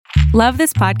Love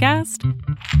this podcast?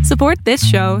 Support this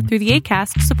show through the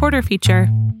Acast supporter feature.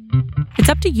 It's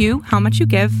up to you how much you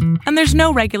give, and there's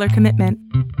no regular commitment.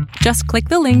 Just click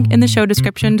the link in the show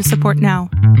description to support now.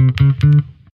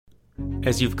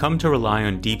 As you've come to rely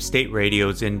on Deep State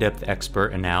Radio's in-depth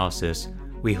expert analysis,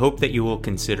 we hope that you will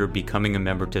consider becoming a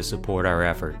member to support our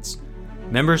efforts.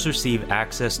 Members receive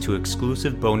access to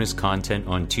exclusive bonus content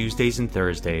on Tuesdays and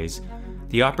Thursdays,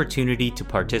 the opportunity to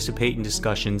participate in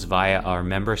discussions via our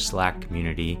member Slack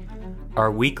community, our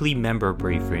weekly member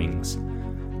briefings,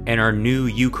 and our new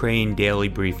Ukraine Daily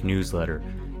Brief newsletter,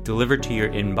 delivered to your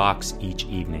inbox each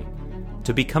evening.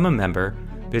 To become a member,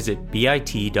 visit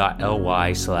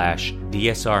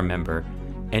bit.ly/DSRmember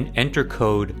and enter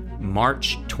code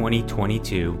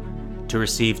MARCH2022 to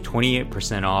receive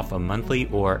 28% off a monthly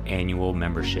or annual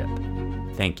membership.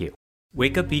 Thank you.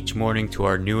 Wake up each morning to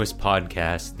our newest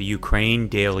podcast, the Ukraine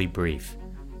Daily Brief.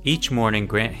 Each morning,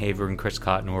 Grant Haver and Chris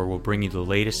Cotnor will bring you the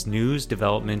latest news,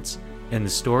 developments, and the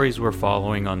stories we're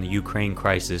following on the Ukraine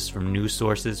crisis from news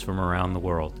sources from around the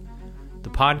world. The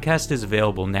podcast is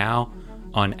available now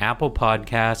on Apple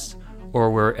Podcasts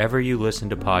or wherever you listen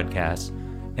to podcasts,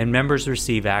 and members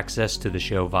receive access to the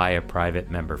show via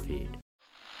private member feed.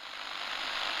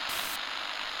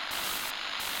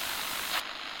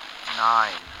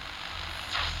 9,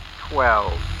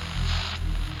 12,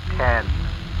 10,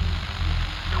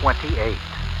 28,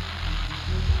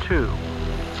 2,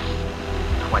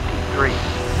 23.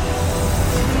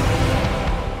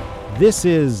 This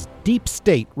is Deep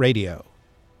State Radio,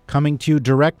 coming to you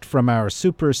direct from our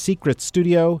super secret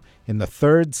studio in the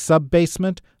third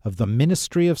sub-basement of the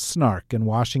Ministry of Snark in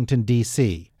Washington,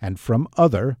 D.C., and from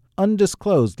other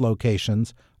undisclosed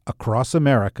locations across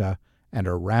America and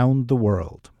around the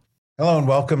world. Hello and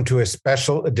welcome to a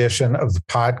special edition of the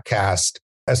podcast.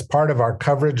 As part of our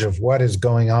coverage of what is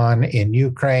going on in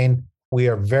Ukraine, we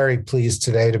are very pleased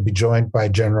today to be joined by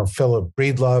General Philip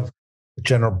Breedlove.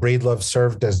 General Breedlove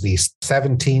served as the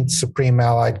 17th Supreme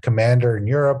Allied Commander in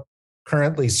Europe,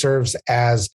 currently serves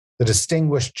as the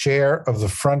Distinguished Chair of the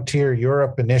Frontier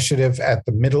Europe Initiative at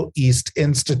the Middle East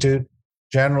Institute.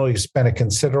 General, you spent a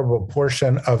considerable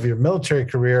portion of your military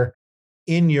career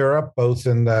in Europe, both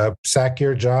in the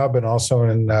SACEUR job and also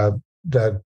in the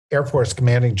Air Force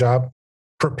commanding job,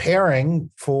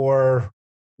 preparing for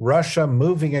Russia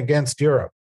moving against Europe.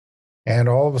 And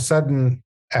all of a sudden,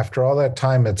 after all that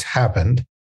time, it's happened.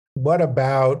 What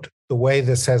about the way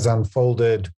this has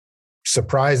unfolded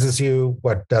surprises you?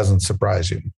 What doesn't surprise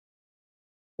you?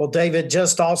 Well, David,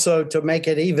 just also to make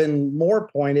it even more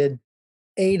pointed,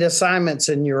 8 assignments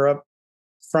in Europe,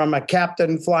 from a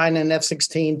captain flying an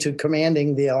F-16 to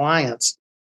commanding the alliance.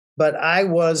 But I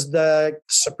was the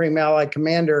Supreme Allied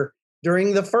Commander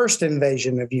during the first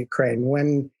invasion of Ukraine,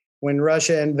 when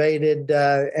Russia invaded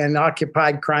and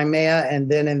occupied Crimea and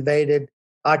then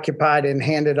occupied and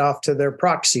handed off to their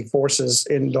proxy forces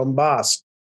in Donbass.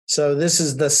 So this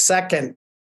is the second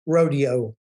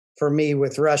rodeo for me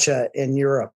with Russia in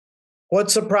Europe.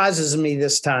 What surprises me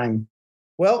this time?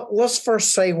 Well, let's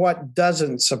first say what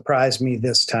doesn't surprise me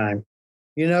this time.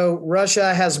 You know,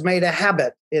 Russia has made a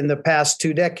habit in the past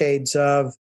 2 decades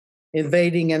of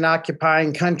invading and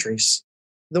occupying countries.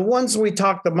 The ones we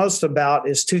talk the most about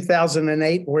is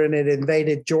 2008, when it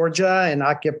invaded Georgia and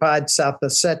occupied South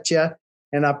Ossetia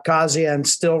and Abkhazia and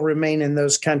still remain in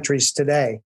those countries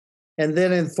today. And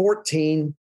then in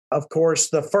 2014, of course,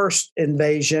 the first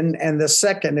invasion and the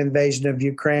second invasion of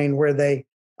Ukraine, where they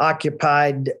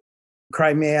occupied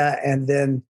Crimea and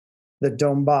then the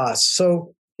Donbass.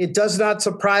 So it does not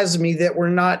surprise me that we're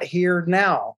not here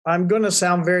now. I'm going to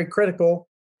sound very critical.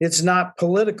 It's not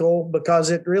political because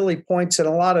it really points in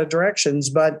a lot of directions,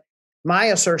 but my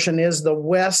assertion is the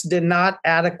West did not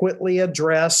adequately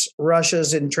address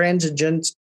Russia's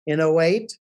intransigence in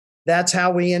 2008. That's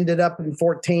how we ended up in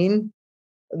 2014.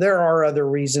 There are other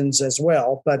reasons as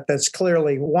well, but that's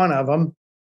clearly one of them.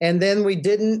 And then we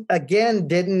didn't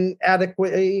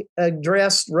adequately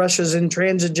address Russia's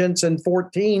intransigence in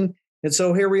 2014. And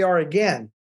so here we are again.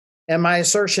 And my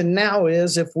assertion now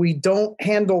is if we don't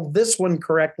handle this one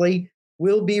correctly,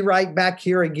 we'll be right back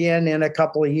here again in a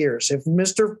couple of years. If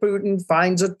Mr. Putin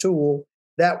finds a tool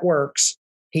that works,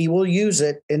 he will use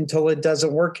it until it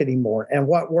doesn't work anymore. And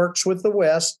what works with the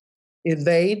West?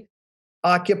 Invade,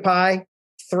 occupy,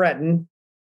 threaten,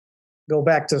 go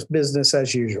back to business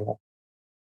as usual.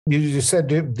 You said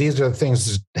these are the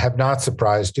things that have not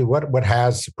surprised you. What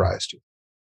has surprised you?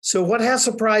 So what has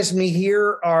surprised me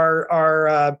here are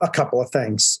a couple of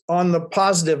things. On the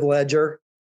positive ledger,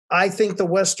 I think the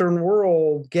Western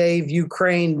world gave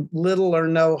Ukraine little or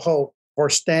no hope for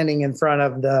standing in front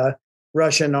of the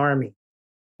Russian army.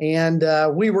 And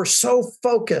we were so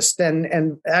focused.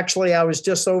 And actually, I was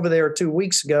just over there 2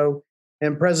 weeks ago,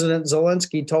 and President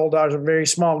Zelensky told our very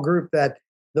small group that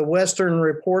the Western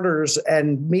reporters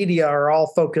and media are all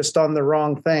focused on the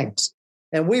wrong things.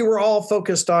 And we were all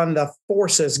focused on the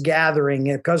forces gathering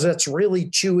because it's really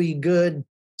chewy, good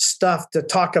stuff to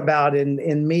talk about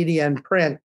in media and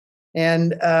print.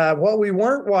 And what we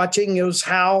weren't watching is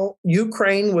how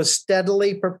Ukraine was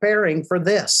steadily preparing for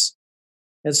this.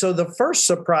 And so the first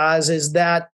surprise is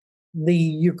that the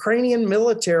Ukrainian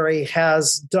military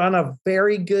has done a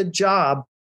very good job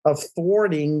of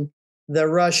thwarting the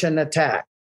Russian attack.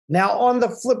 Now, on the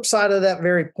flip side of that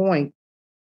very point,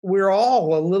 we're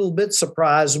all a little bit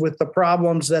surprised with the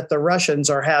problems that the Russians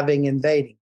are having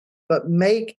invading. But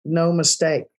make no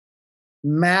mistake,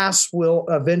 mass will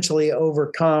eventually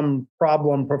overcome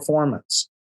problem performance.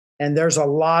 And there's a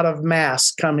lot of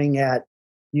mass coming at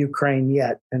Ukraine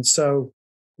yet. And so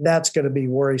that's going to be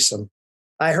worrisome.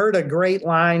 I heard a great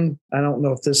line. I don't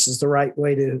know if this is the right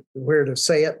way to where to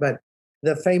say it, but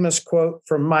the famous quote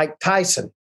from Mike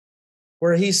Tyson,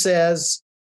 where he says,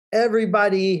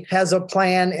 everybody has a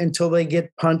plan until they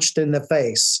get punched in the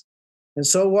face. And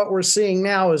so what we're seeing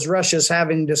now is Russia's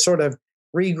having to sort of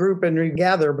regroup and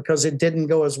regather because it didn't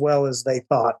go as well as they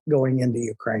thought going into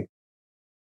Ukraine.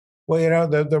 Well,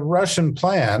 the Russian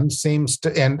plan seems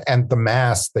to, and the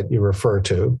mass that you refer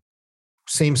to,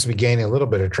 seems to be gaining a little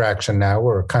bit of traction now.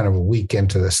 We're kind of a week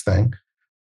into this thing.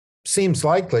 Seems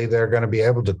likely they're going to be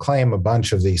able to claim a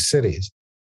bunch of these cities.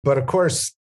 But of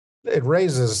course, it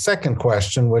raises a second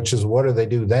question, which is what do they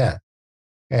do then?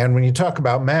 And when you talk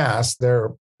about mass, there are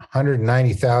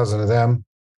 190,000 of them,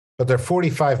 but there are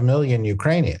 45 million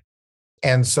Ukrainian.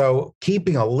 And so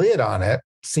keeping a lid on it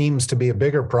seems to be a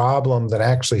bigger problem than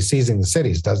actually seizing the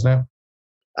cities, doesn't it?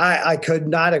 I could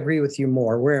not agree with you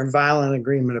more. We're in violent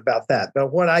agreement about that.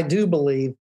 But what I do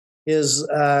believe is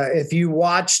if you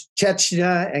watched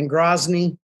Chechnya and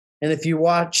Grozny, and if you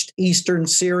watched Eastern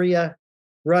Syria,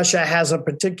 Russia has a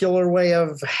particular way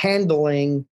of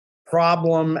handling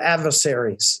problem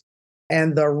adversaries.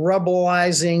 And the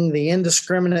rebelizing, the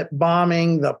indiscriminate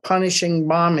bombing, the punishing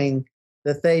bombing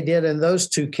that they did in those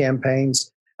two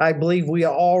campaigns, I believe we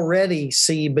already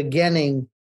see beginning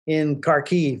in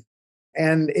Kharkiv.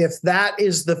 And if that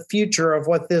is the future of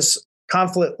what this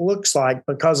conflict looks like,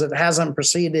 because it hasn't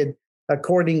proceeded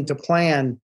according to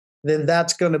plan, then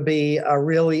that's going to be a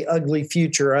really ugly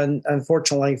future,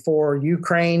 unfortunately, for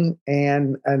Ukraine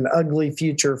and an ugly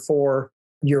future for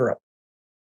Europe.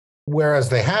 Whereas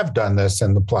they have done this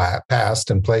in the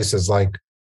past in places like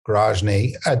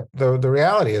Grozny, the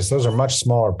reality is those are much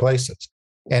smaller places.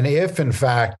 And if, in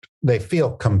fact, they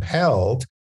feel compelled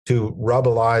to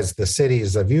rebelize the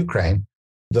cities of Ukraine,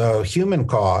 the human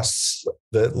costs,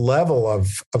 the level of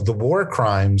the war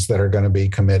crimes that are going to be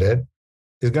committed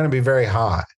is going to be very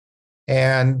high.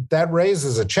 And that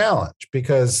raises a challenge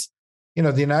because,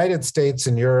 the United States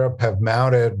and Europe have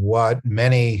mounted what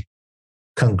many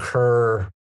concur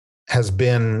has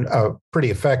been a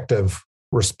pretty effective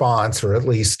response, or at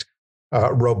least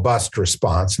a robust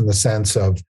response, in the sense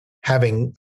of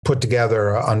having put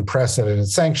together an unprecedented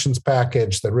sanctions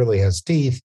package that really has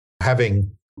teeth,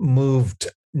 having moved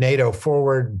NATO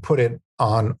forward, put it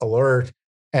on alert,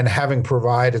 and having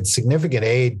provided significant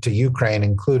aid to Ukraine,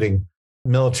 including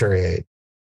military aid.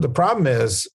 The problem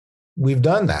is we've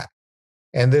done that.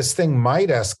 And this thing might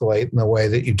escalate in the way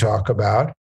that you talk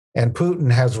about. And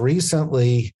Putin has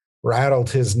recently rattled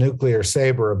his nuclear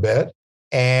saber a bit.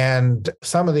 And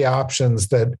some of the options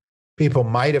that people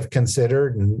might have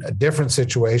considered in a different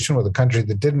situation with a country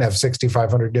that didn't have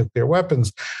 6,500 nuclear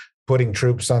weapons, putting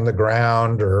troops on the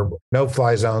ground or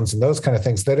no-fly zones and those kind of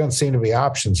things, they don't seem to be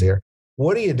options here.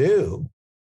 What do you do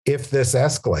if this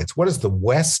escalates? What does the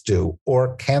West do,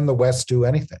 or can the West do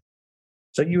anything?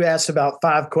 So you asked about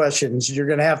 5 questions. You're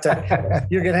going to have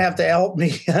to help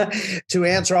me to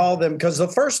answer all of them, because the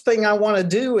first thing I want to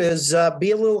do is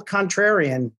be a little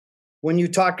contrarian when you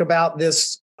talk about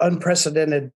this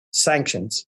unprecedented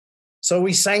sanctions. So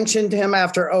we sanctioned him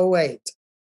after 2008.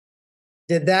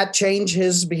 Did that change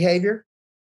his behavior?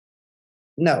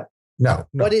 No.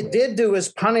 What it did do is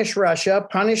punish Russia,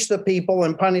 punish the people,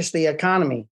 and punish the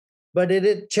economy. But did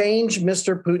it change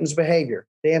Mr. Putin's behavior?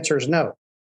 The answer is no.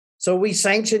 So we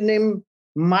sanctioned him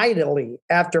mightily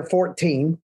after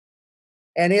 2014,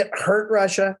 and it hurt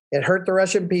Russia. It hurt the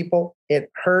Russian people.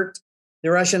 It hurt the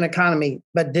Russian economy.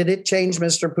 But did it change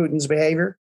Mr. Putin's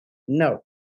behavior? No.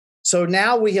 So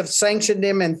now we have sanctioned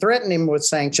him and threatened him with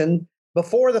sanction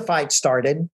before the fight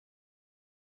started.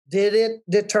 Did it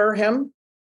deter him?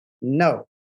 No.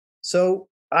 So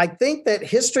I think that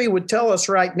history would tell us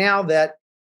right now that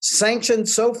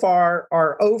Sanctions so far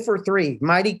are 0 for 3.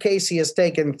 Mighty Casey has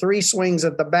taken 3 swings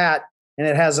at the bat, and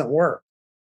it hasn't worked.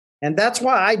 And that's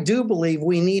why I do believe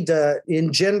we need to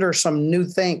engender some new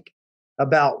think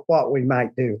about what we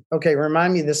might do. Okay,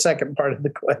 remind me the second part of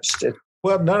the question.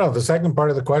 Well, no. The second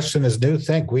part of the question is new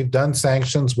think. We've done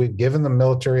sanctions, we've given them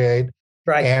military aid,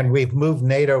 right, and we've moved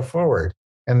NATO forward.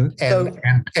 And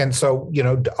so,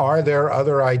 are there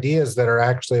other ideas that are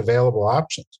actually available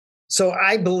options? So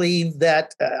I believe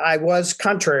that I was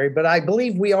contrary, but I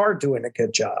believe we are doing a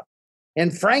good job.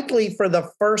 And frankly, for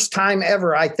the first time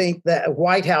ever, I think that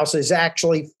White House has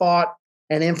actually fought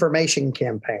an information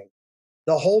campaign.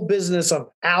 The whole business of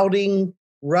outing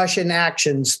Russian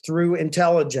actions through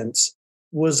intelligence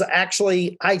was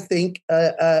actually, I think,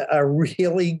 a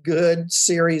really good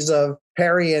series of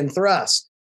parry and thrust.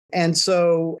 And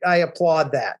so I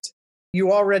applaud that.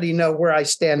 You already know where I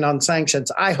stand on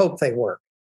sanctions. I hope they work.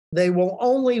 They will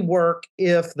only work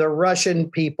if the Russian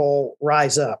people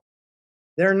rise up.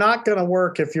 They're not going to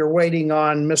work if you're waiting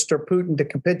on Mr. Putin to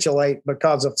capitulate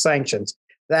because of sanctions.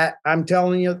 That, I'm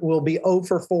telling you, will be 0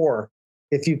 for 4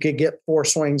 if you could get 4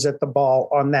 swings at the ball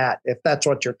on that, if that's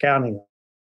what you're counting on.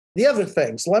 The other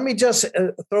things, let me just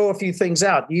throw a few things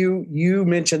out. You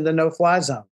mentioned the no-fly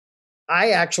zone.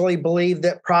 I actually believe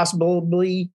that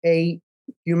possibly a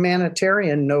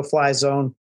humanitarian no-fly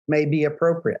zone may be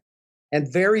appropriate.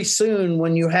 And very soon,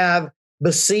 when you have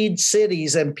besieged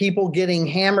cities and people getting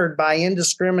hammered by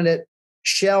indiscriminate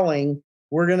shelling,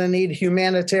 we're going to need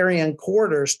humanitarian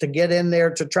corridors to get in there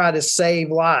to try to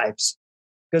save lives.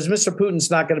 Because Mr.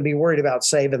 Putin's not going to be worried about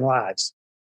saving lives.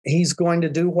 He's going to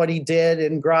do what he did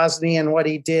in Grozny and what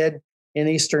he did in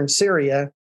eastern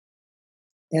Syria.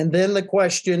 And then the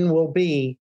question will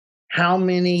be, how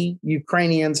many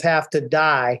Ukrainians have to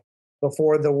die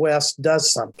before the West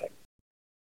does something?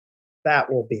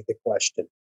 That will be the question.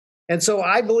 And so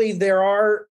I believe there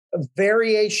are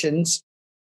variations.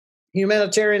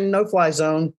 Humanitarian no-fly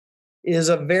zone is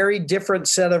a very different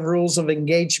set of rules of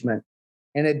engagement,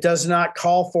 and it does not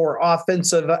call for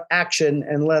offensive action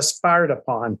unless fired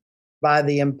upon by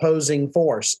the imposing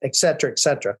force, et cetera, et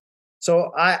cetera.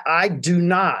 So I do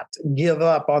not give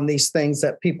up on these things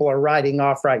that people are writing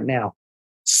off right now.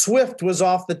 SWIFT was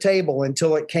off the table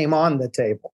until it came on the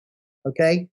table,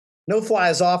 okay? No-fly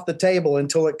is off the table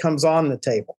until it comes on the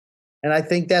table. And I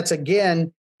think that's,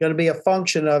 again, going to be a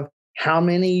function of how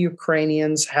many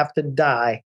Ukrainians have to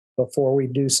die before we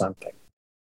do something.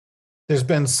 There's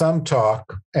been some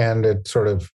talk, and it sort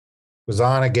of was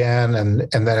on again, and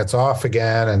then it's off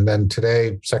again. And then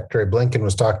today, Secretary Blinken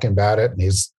was talking about it,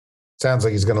 and sounds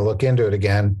like he's going to look into it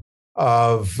again,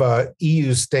 of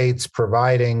EU states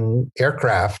providing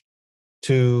aircraft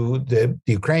to the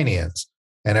Ukrainians.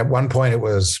 And at one point, it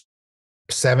was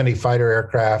 70 fighter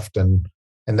aircraft, and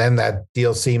then that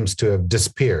deal seems to have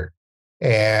disappeared.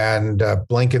 And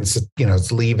Blinken's,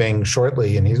 is leaving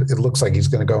shortly, and it looks like he's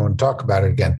going to go and talk about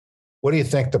it again. What do you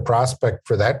think the prospect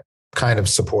for that kind of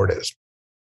support is?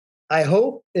 I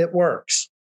hope it works.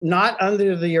 Not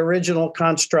under the original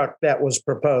construct that was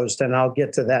proposed, and I'll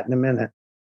get to that in a minute.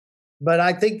 But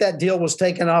I think that deal was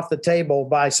taken off the table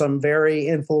by some very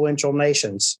influential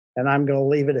nations, and I'm going to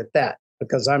leave it at that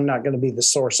because I'm not going to be the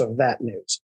source of that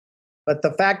news. But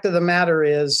the fact of the matter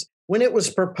is, when it was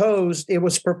proposed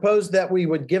that we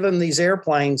would give them these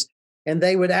airplanes and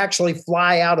they would actually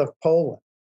fly out of Poland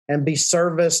and be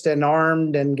serviced and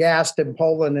armed and gassed in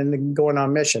Poland and then going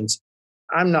on missions.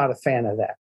 I'm not a fan of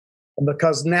that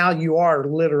because now you are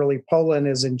literally, Poland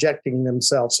is injecting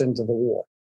themselves into the war.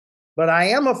 But I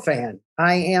am a fan.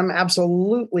 I am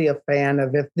absolutely a fan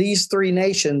of if these 3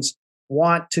 nations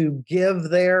want to give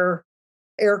their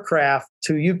aircraft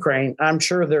to Ukraine. I'm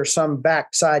sure there's some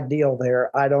backside deal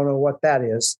there. I don't know what that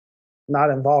is.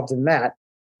 Not involved in that.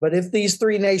 But if these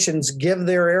 3 nations give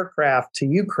their aircraft to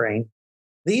Ukraine,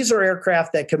 these are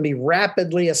aircraft that can be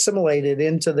rapidly assimilated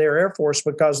into their Air Force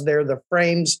because they're the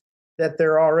frames that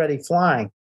they're already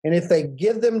flying. And if they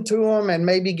give them to them and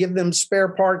maybe give them spare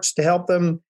parts to help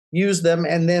them use them,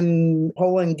 and then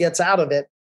Poland gets out of it,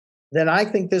 then I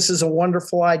think this is a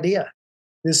wonderful idea.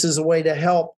 This is a way to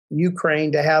help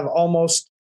Ukraine to have almost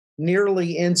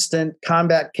nearly instant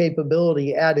combat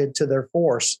capability added to their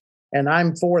force. And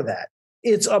I'm for that.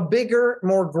 It's a bigger,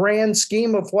 more grand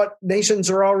scheme of what nations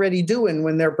are already doing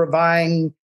when they're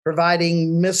providing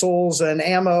missiles and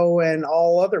ammo and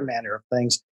all other manner of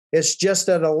things. It's just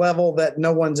at a level that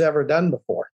no one's ever done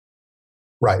before.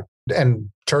 Right. And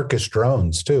Turkish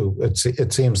drones, too.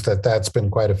 It seems that that's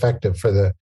been quite effective for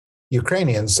the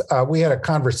Ukrainians. We had a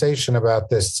conversation about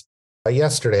this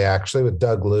yesterday, actually, with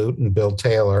Doug Lute and Bill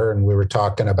Taylor, and we were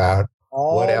talking about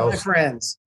all what else. My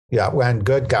friends. Yeah, and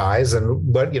good guys,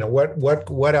 but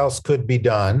what else could be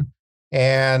done?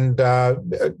 And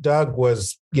Doug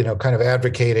was kind of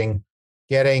advocating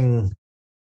getting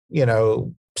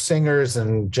singers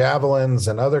and javelins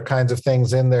and other kinds of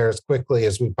things in there as quickly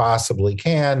as we possibly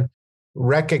can,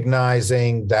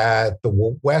 recognizing that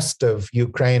the west of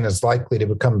Ukraine is likely to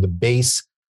become the base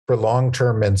for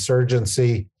long-term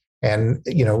insurgency. And,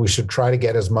 we should try to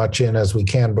get as much in as we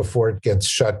can before it gets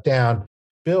shut down.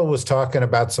 Bill was talking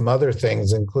about some other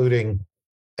things, including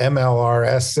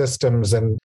MLRS systems.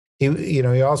 And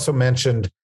he also mentioned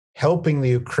helping the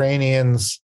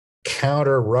Ukrainians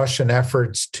counter Russian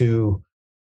efforts to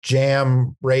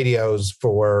jam radios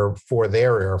for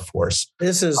their Air Force.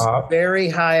 This is very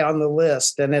high on the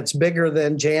list, and it's bigger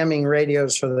than jamming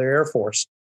radios for their Air Force.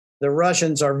 The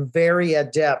Russians are very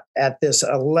adept at this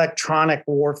electronic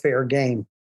warfare game.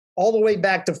 All the way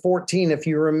back to 14, if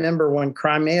you remember, when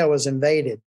Crimea was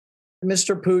invaded,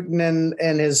 Mr. Putin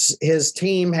and his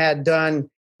team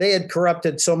they had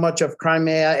corrupted so much of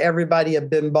Crimea. Everybody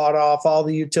had been bought off, all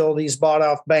the utilities bought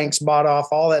off, banks bought off,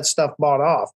 all that stuff bought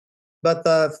off. But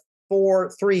the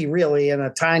three really, and a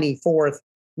tiny fourth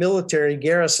military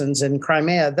garrisons in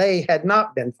Crimea, they had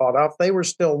not been fought off. They were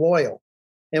still loyal.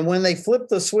 And when they flipped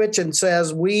the switch and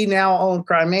says, we now own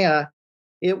Crimea,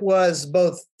 it was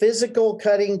both physical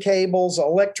cutting cables,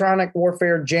 electronic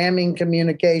warfare, jamming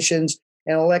communications,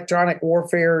 and electronic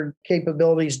warfare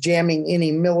capabilities, jamming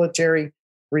any military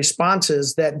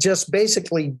responses that just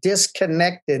basically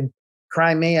disconnected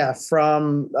Crimea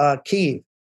from Kyiv.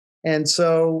 And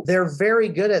so they're very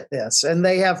good at this. And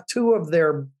they have two of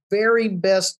their very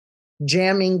best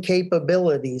jamming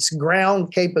capabilities,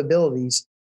 ground capabilities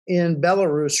in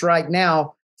Belarus right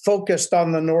now, focused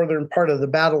on the northern part of the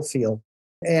battlefield.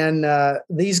 And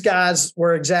these guys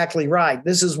were exactly right.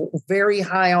 This is very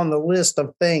high on the list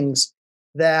of things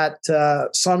that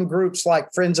some groups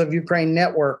like Friends of Ukraine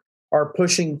Network are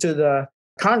pushing to the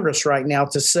Congress right now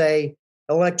to say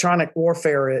electronic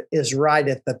warfare is right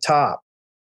at the top.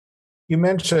 You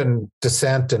mentioned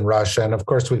dissent in Russia. And of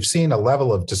course, we've seen a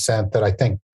level of dissent that I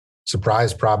think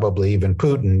surprised probably even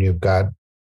Putin.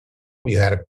 You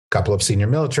had a couple of senior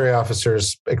military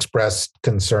officers express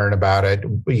concern about it.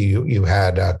 You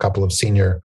had a couple of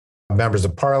senior members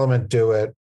of parliament do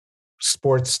it,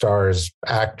 sports stars,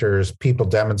 actors, people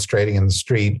demonstrating in the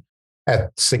street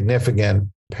at significant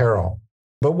peril.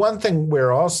 But one thing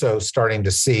we're also starting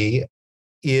to see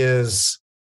is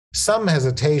some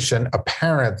hesitation,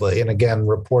 apparently, and again,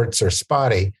 reports are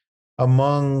spotty,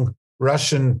 among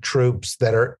Russian troops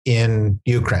that are in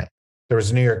Ukraine. There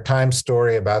was a New York Times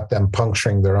story about them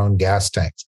puncturing their own gas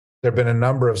tanks. There have been a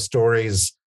number of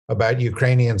stories about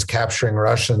Ukrainians capturing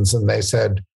Russians, and they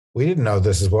said, we didn't know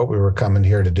this is what we were coming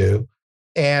here to do.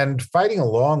 And fighting a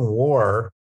long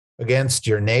war against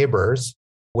your neighbors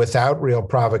without real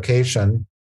provocation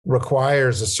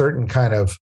requires a certain kind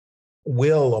of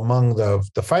will among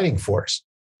the fighting force.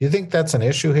 Do you think that's an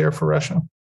issue here for Russia?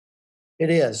 It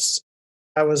is.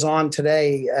 I was on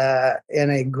today in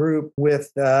a group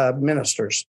with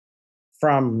ministers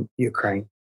from Ukraine,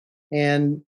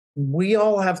 and we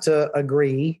all have to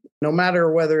agree, no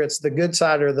matter whether it's the good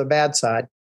side or the bad side.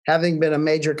 Having been a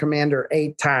major commander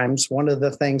 8 times, one of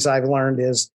the things I've learned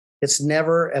is it's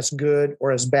never as good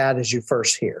or as bad as you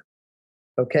first hear.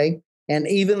 Okay? And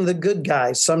even the good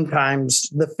guys, sometimes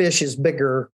the fish is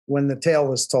bigger when the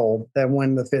tail is told than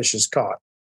when the fish is caught.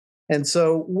 And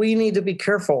so we need to be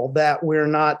careful that we're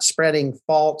not spreading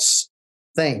false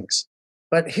things.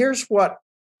 But here's what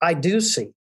I do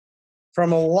see.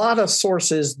 From a lot of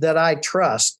sources that I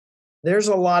trust, there's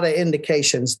a lot of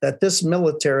indications that this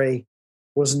military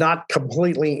was not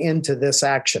completely into this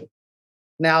action.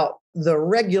 Now, the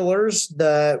regulars,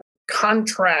 the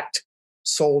contract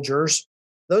soldiers,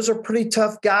 those are pretty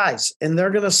tough guys, and they're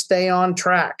going to stay on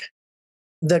track.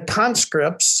 The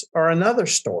conscripts are another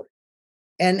story.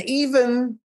 And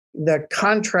even the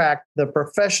contract, the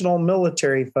professional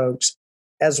military folks,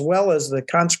 as well as the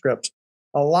conscripts,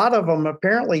 a lot of them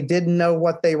apparently didn't know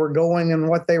what they were going and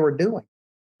what they were doing.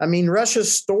 I mean,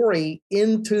 Russia's story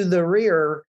into the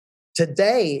rear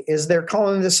today is they're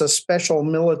calling this a special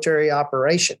military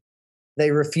operation.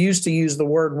 They refuse to use the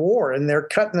word war, and they're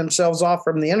cutting themselves off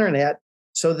from the internet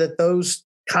so that those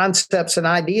concepts and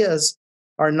ideas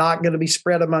are not going to be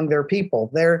spread among their people.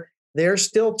 They're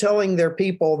still telling their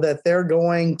people that they're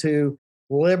going to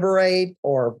liberate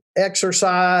or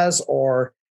exercise,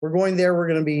 or we're going there, we're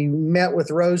going to be met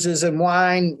with roses and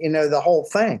wine, the whole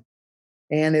thing.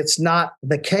 And it's not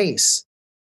the case.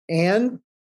 And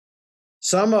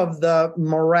some of the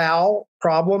morale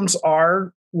problems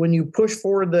are when you push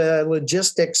for the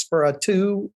logistics for a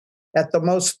 2 at the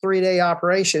most 3-day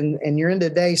operation, and you're into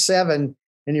day 7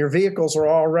 and your vehicles are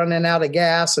all running out of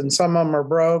gas and some of them are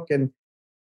broke and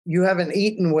you haven't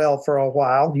eaten well for a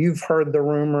while. You've heard the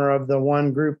rumor of the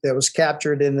one group that was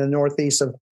captured in the northeast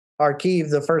of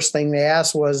Kharkiv. The first thing they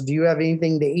asked was, do you have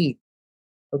anything to eat?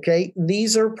 Okay,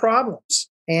 these are problems.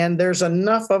 And there's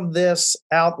enough of this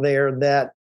out there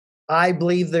that I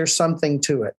believe there's something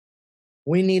to it.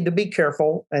 We need to be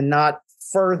careful and not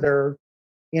further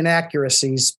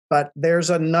inaccuracies, but there's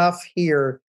enough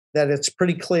here that it's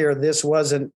pretty clear this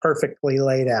wasn't perfectly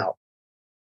laid out.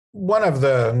 One of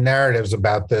the narratives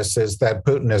about this is that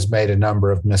Putin has made a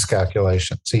number of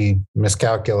miscalculations. He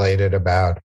miscalculated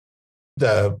about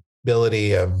the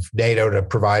ability of NATO to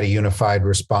provide a unified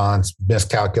response,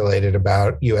 miscalculated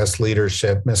about U.S.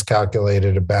 leadership,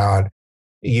 miscalculated about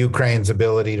Ukraine's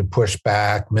ability to push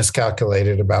back,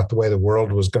 miscalculated about the way the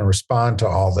world was going to respond to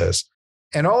all this.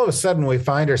 And all of a sudden, we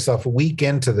find ourselves a week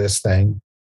into this thing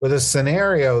with a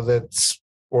scenario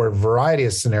or a variety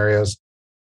of scenarios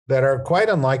that are quite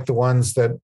unlike the ones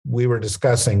that we were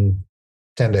discussing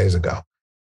 10 days ago.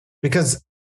 Because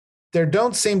there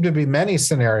don't seem to be many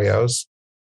scenarios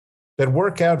that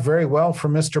work out very well for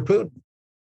Mr. Putin.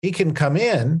 He can come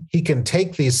in, he can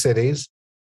take these cities,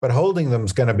 but holding them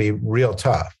is going to be real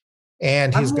tough.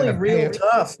 And he's going to be real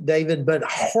tough, David, but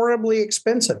horribly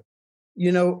expensive.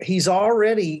 You know, he's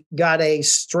already got a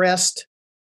stressed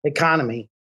economy.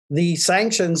 The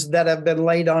sanctions that have been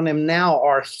laid on him now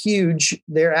are huge.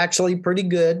 They're actually pretty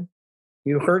good.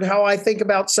 You heard how I think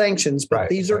about sanctions, but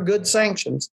these are good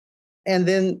sanctions. And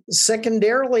then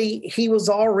secondarily, he was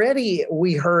already,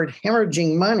 we heard,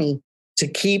 hemorrhaging money to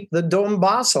keep the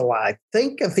Donbass alive.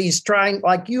 Think if he's trying,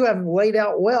 like you have laid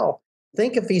out well,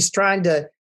 think if he's trying to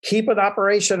keep an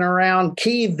operation around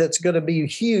Kyiv that's going to be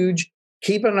huge,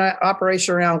 keep an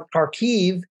operation around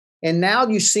Kharkiv, and now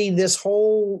you see this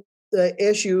whole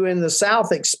issue in the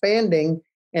south expanding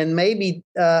and maybe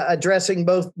addressing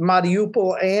both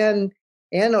Mariupol and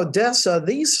Odessa.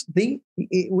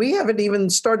 We haven't even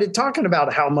started talking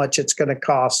about how much it's going to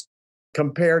cost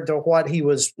compared to what he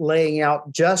was laying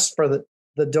out just for the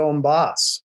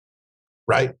Donbass.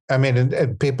 Right. I mean,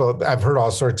 and people, I've heard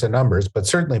all sorts of numbers, but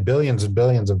certainly billions and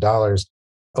billions of dollars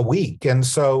a week. And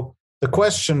so the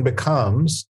question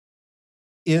becomes,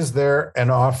 is there an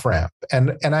off-ramp?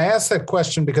 And I ask that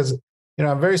question because,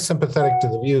 I'm very sympathetic to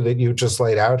the view that you just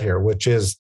laid out here, which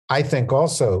is, I think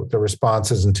also the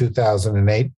responses in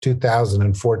 2008,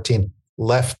 2014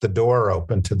 left the door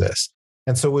open to this.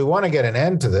 And so we want to get an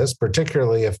end to this,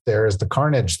 particularly if there is the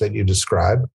carnage that you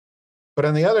describe. But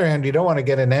on the other hand, you don't want to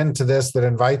get an end to this that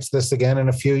invites this again in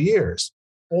a few years.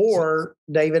 Or,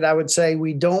 David, I would say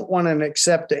we don't want to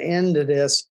accept an end to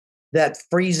this that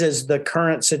freezes the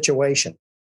current situation.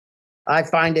 I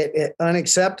find it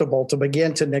unacceptable to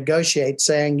begin to negotiate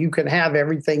saying you can have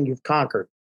everything you've conquered.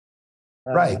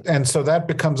 Right. And so that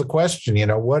becomes a question,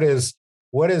 what is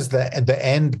the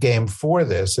end game for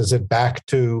this? Is it back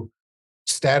to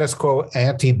status quo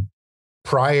ante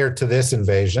prior to this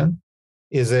invasion?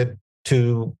 Is it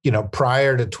to,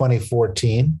 prior to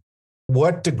 2014?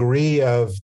 What degree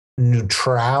of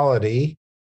neutrality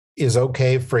is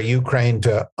okay for Ukraine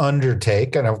to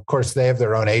undertake? And of course, they have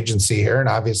their own agency here, and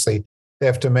obviously they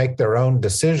have to make their own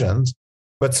decisions.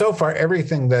 But so far,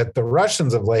 everything that the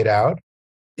Russians have laid out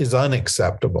is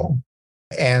unacceptable.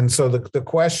 And so the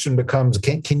question becomes,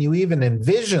 can you even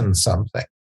envision something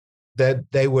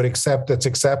that they would accept that's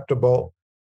acceptable?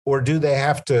 Or do they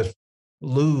have to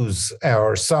lose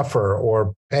or suffer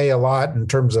or pay a lot in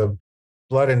terms of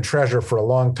blood and treasure for a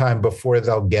long time before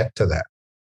they'll get to that?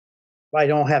 I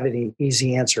don't have any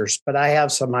easy answers, but I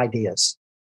have some ideas.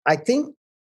 I think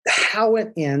how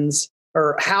it ends,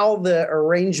 or how the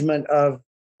arrangement of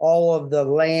all of the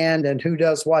land and who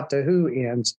does what to who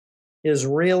ends, is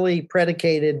really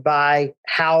predicated by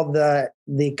how the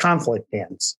conflict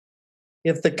ends.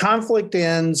 If the conflict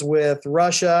ends with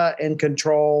Russia in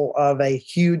control of a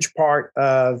huge part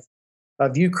of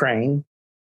Ukraine,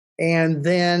 and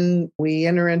then we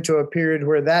enter into a period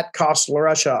where that costs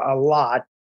Russia a lot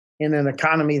in an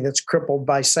economy that's crippled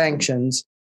by sanctions,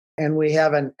 and we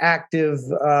have an active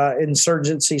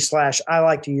insurgency / I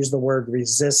like to use the word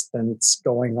resistance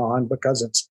going on because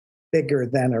it's bigger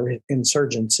than an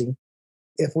insurgency.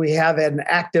 If we have an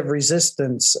active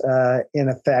resistance in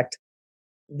effect,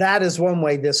 that is one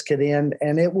way this could end,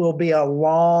 and it will be a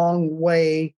long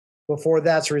way before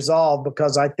that's resolved,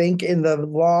 because I think in the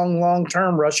long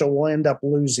term, Russia will end up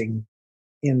losing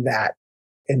in that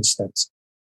instance,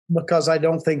 because I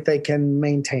don't think they can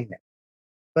maintain it.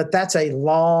 But that's a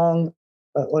long,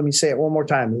 let me say it one more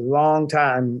time, long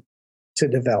time to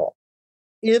develop.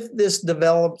 if this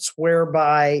develops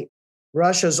whereby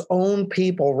Russia's own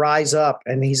people rise up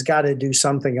and he's got to do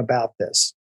something about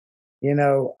this.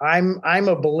 I'm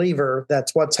a believer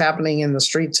that's what's happening in the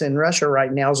streets in Russia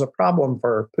right now is a problem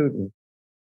for Putin.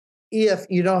 If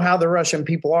you know how the Russian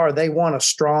people are, they want a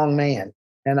strong man.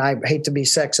 And I hate to be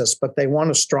sexist, but they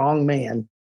want a strong man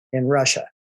in Russia.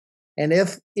 And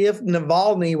if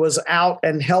Navalny was out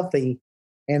and healthy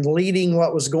and leading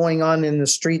what was going on in the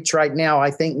streets right now,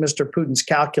 I think Mr. Putin's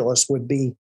calculus would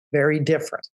be very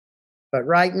different. But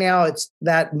right now, it's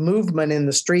that movement in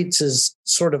the streets is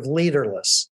sort of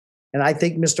leaderless. And I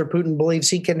think Mr. Putin believes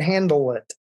he can handle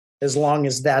it as long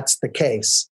as that's the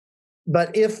case.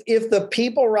 But if the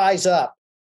people rise up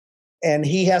and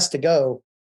he has to go,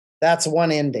 that's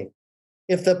one ending.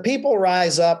 If the people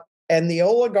rise up and the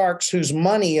oligarchs whose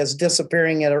money is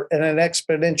disappearing at an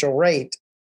exponential rate,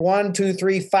 1, 2,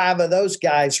 3, 5 of those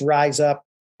guys rise up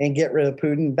and get rid of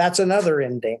Putin, that's another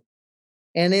ending.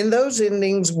 And in those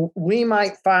endings, we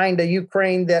might find a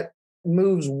Ukraine that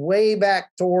moves way back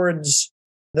towards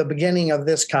the beginning of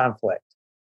this conflict.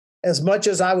 As much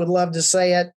as I would love to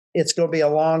say it, it's going to be a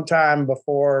long time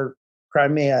before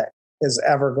Crimea is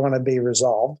ever going to be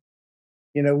resolved.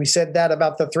 We said that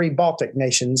about the 3 Baltic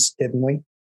nations, didn't we?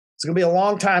 It's going to be a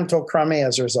long time till Crimea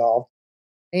is resolved.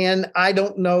 And I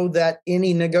don't know that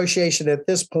any negotiation at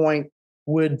this point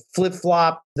would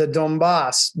flip-flop the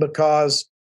Donbass, because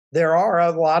there are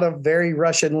a lot of very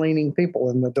Russian-leaning people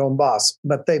in the Donbass,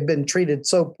 but they've been treated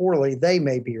so poorly, they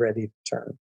may be ready to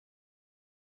turn.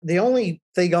 The only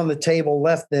thing on the table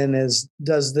left then is,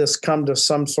 does this come to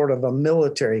some sort of a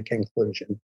military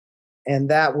conclusion? And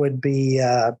that would be,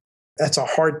 that's a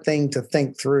hard thing to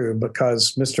think through,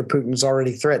 because Mr. Putin's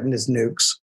already threatened his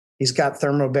nukes. He's got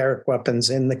thermobaric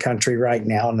weapons in the country right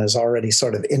now and has already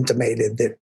sort of intimated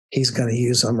that he's going to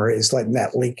use them, or he's letting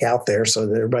that leak out there so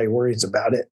that everybody worries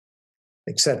about it,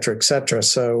 et cetera, et cetera.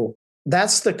 So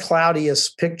that's the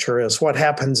cloudiest picture, is what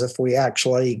happens if we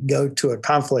actually go to a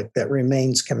conflict that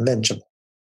remains conventional.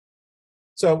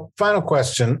 So, final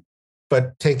question,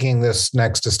 but taking this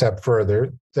next a step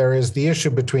further, there is the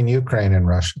issue between Ukraine and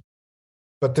Russia,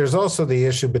 but there's also the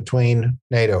issue between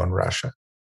NATO and Russia.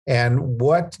 And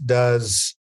what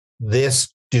does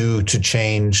this do to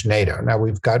change NATO? Now,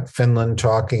 we've got Finland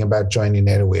talking about joining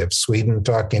NATO. We have Sweden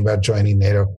talking about joining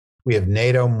NATO. We have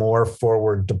NATO more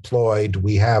forward deployed.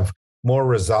 We have more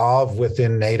resolve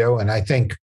within NATO. And I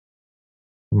think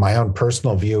my own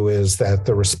personal view is that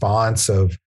the response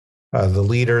of the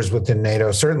leaders within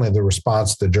NATO, certainly the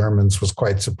response of the Germans was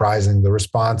quite surprising. The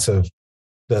response of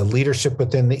the leadership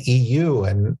within the EU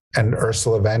and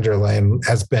Ursula von der Leyen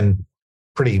has been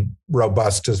pretty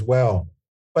robust as well.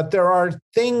 But there are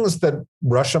things that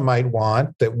Russia might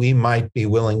want that we might be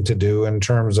willing to do in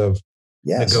terms of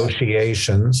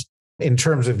negotiations, in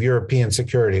terms of European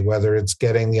security, whether it's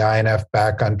getting the INF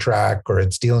back on track, or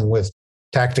it's dealing with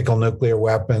tactical nuclear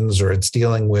weapons, or it's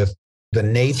dealing with the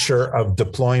nature of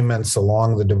deployments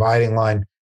along the dividing line.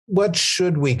 What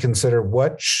should we consider?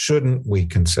 What shouldn't we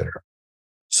consider?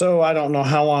 So I don't know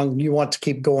how long you want to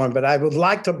keep going, but I would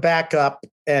like to back up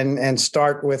and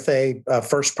start with a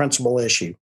first principle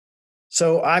issue.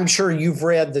 So I'm sure you've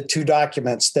read the 2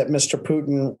 documents that Mr.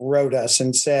 Putin wrote us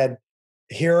and said,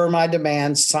 here are my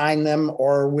demands, sign them,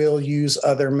 or we'll use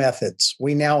other methods.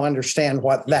 We now understand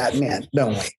what that meant,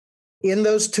 don't we? In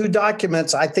those 2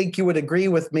 documents, I think you would agree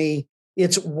with me,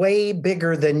 it's way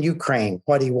bigger than Ukraine,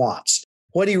 what he wants.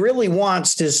 What he really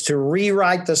wants is to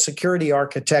rewrite the security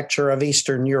architecture of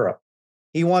Eastern Europe.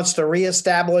 He wants to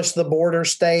reestablish the border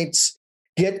states,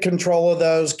 get control of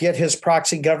those, get his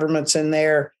proxy governments in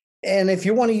there. And if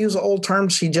you want to use old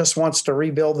terms, he just wants to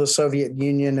rebuild the Soviet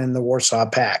Union and the Warsaw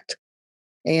Pact.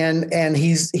 And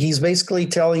he's basically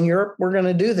telling Europe, we're going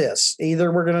to do this. Either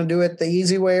we're going to do it the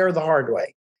easy way or the hard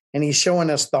way. And he's showing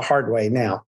us the hard way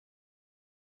now.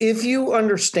 If you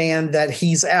understand that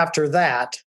he's after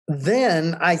that,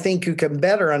 then I think you can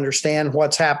better understand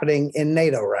what's happening in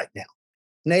NATO right now.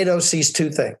 NATO sees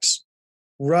 2 things.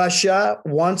 Russia,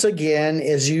 once again,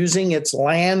 is using its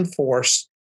land force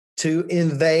to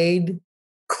invade,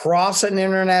 cross an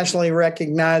internationally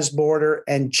recognized border,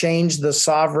 and change the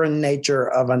sovereign nature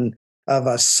of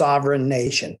a sovereign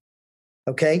nation.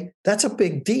 Okay? That's a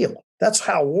big deal. That's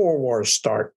how war wars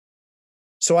start.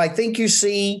 So I think you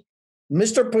see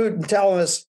Mr. Putin telling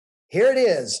us, here it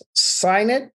is, sign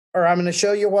it, or I'm going to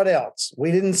show you what else.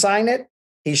 We didn't sign it.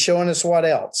 He's showing us what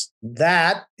else.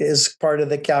 That is part of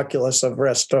the calculus of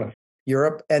rest of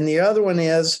Europe. And the other one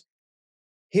is,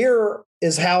 here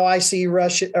is how I see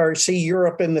Russia or see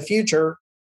Europe in the future.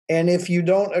 And if you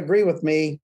don't agree with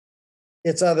me,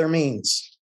 it's other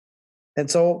means. And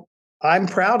so I'm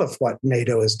proud of what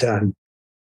NATO has done.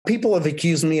 People have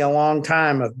accused me a long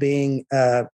time of being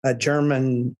a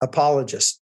German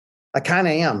apologist. I kind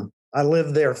of am. I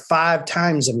lived there 5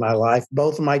 times in my life.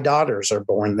 Both of my daughters are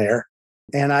born there.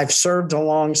 And I've served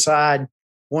alongside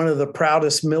one of the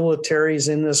proudest militaries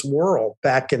in this world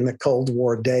back in the Cold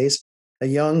War days. A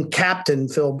young captain,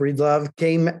 Phil Breedlove,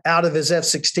 came out of his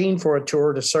F-16 for a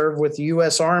tour to serve with the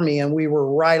U.S. Army, and we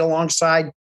were right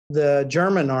alongside the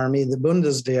German Army, the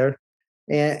Bundeswehr,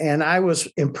 and I was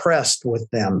impressed with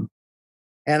them.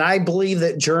 And I believe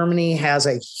that Germany has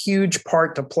a huge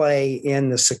part to play in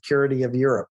the security of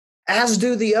Europe, as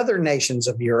do the other nations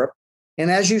of Europe.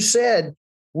 And as you said,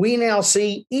 we now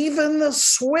see even the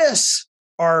Swiss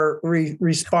are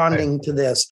responding to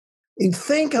this. And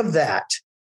think of that.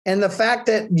 And the fact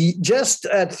that just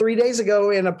 3 days ago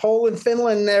in Poland,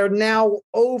 Finland, they're now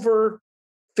over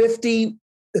 52%,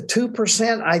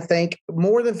 I think,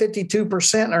 more than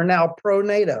 52% are now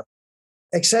pro-NATO,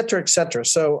 et cetera, et cetera.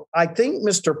 So I think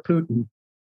Mr. Putin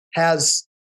has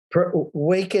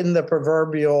wakened the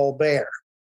proverbial bear,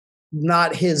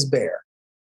 not his bear.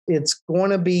 It's going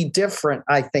to be different,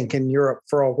 I think, in Europe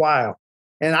for a while.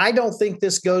 And I don't think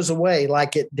this goes away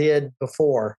like it did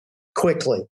before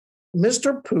quickly.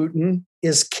 Mr. Putin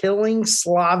is killing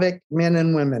Slavic men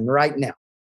and women right now.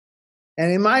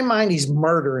 And in my mind, he's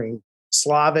murdering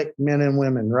Slavic men and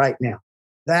women right now.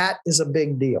 That is a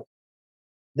big deal.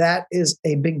 That is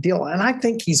a big deal. And I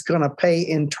think he's going to pay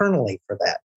internally for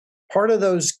that. Part of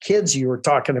those kids you were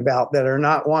talking about that are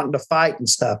not wanting to fight and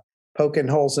stuff, poking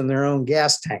holes in their own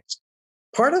gas tanks.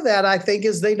 Part of that, I think,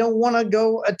 is they don't want to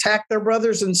go attack their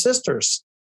brothers and sisters.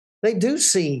 They do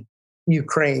see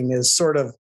Ukraine as sort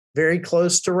of very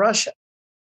close to Russia.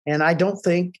 And I don't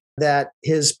think that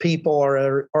his people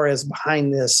are as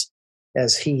behind this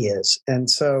as he is. And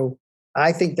so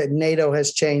I think that NATO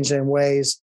has changed in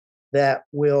ways that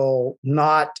will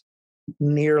not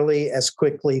nearly as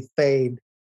quickly fade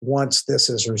once this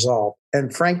is resolved.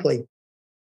 And frankly,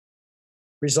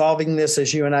 resolving this,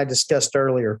 as you and I discussed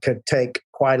earlier, could take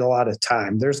quite a lot of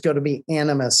time. There's going to be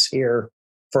animus here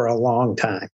for a long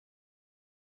time.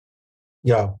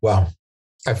 Yeah, well,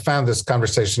 I found this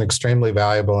conversation extremely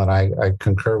valuable, and I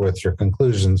concur with your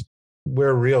conclusions.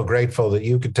 We're real grateful that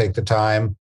you could take the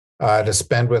time to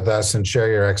spend with us and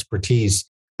share your expertise.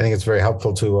 I think it's very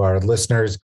helpful to our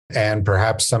listeners, and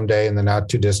perhaps someday in the not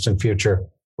too distant future,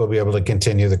 we'll be able to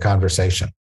continue the conversation.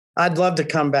 I'd love to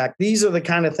come back. These are the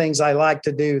kind of things I like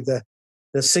to do, the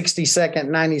 60-second,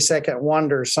 90-second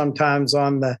wonders sometimes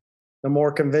on the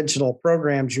more conventional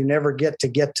programs. You never get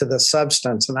to the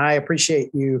substance. And I appreciate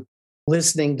you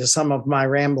listening to some of my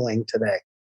rambling today.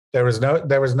 There was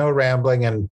no rambling,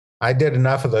 and I did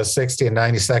enough of those 60 and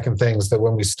 90-second things that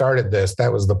when we started this,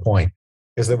 that was the point,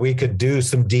 is that we could do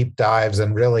some deep dives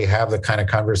and really have the kind of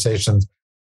conversations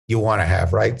you want to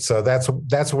have, right? So that's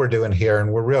what we're doing here,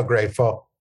 and we're real grateful.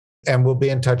 And we'll be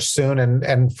in touch soon.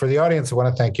 And for the audience, I want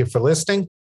to thank you for listening.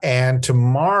 And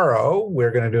tomorrow,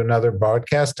 we're going to do another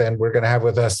broadcast, and we're going to have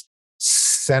with us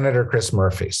Senator Chris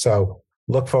Murphy. So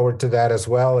look forward to that as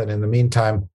well. And in the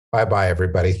meantime, bye-bye,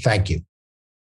 everybody. Thank you.